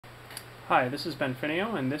Hi, this is Ben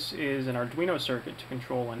Finio, and this is an Arduino circuit to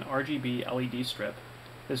control an RGB LED strip.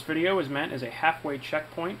 This video is meant as a halfway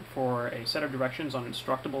checkpoint for a set of directions on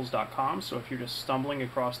Instructables.com, so if you're just stumbling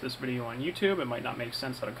across this video on YouTube, it might not make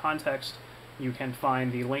sense out of context. You can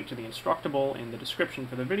find the link to the Instructable in the description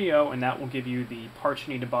for the video, and that will give you the parts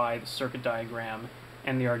you need to buy, the circuit diagram,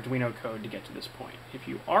 and the Arduino code to get to this point. If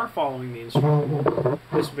you are following the Instructable,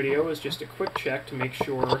 this video is just a quick check to make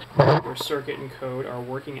sure your circuit and code are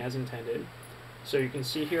working as intended. So you can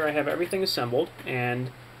see here I have everything assembled, and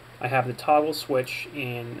I have the toggle switch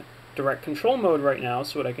in direct control mode right now,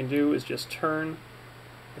 so what I can do is just turn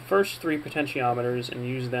the first three potentiometers and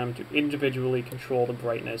use them to individually control the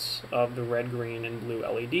brightness of the red, green, and blue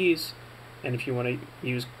LEDs. And if you want to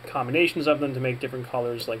use combinations of them to make different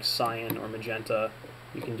colors like cyan or magenta,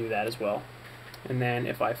 you can do that as well. And then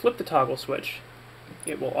if I flip the toggle switch,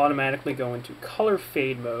 it will automatically go into color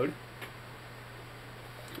fade mode,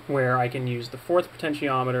 where I can use the fourth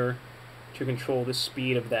potentiometer to control the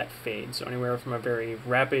speed of that fade. So anywhere from a very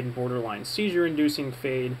rapid, borderline seizure-inducing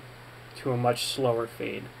fade to a much slower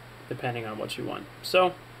fade, depending on what you want.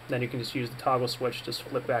 So then you can just use the toggle switch to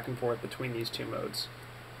flip back and forth between these two modes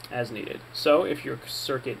as needed. So if your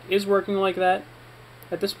circuit is working like that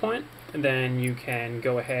at this point, then you can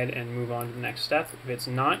go ahead and move on to the next step. If it's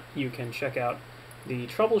not, you can check out the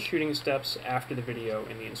troubleshooting steps after the video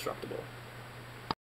in the Instructable.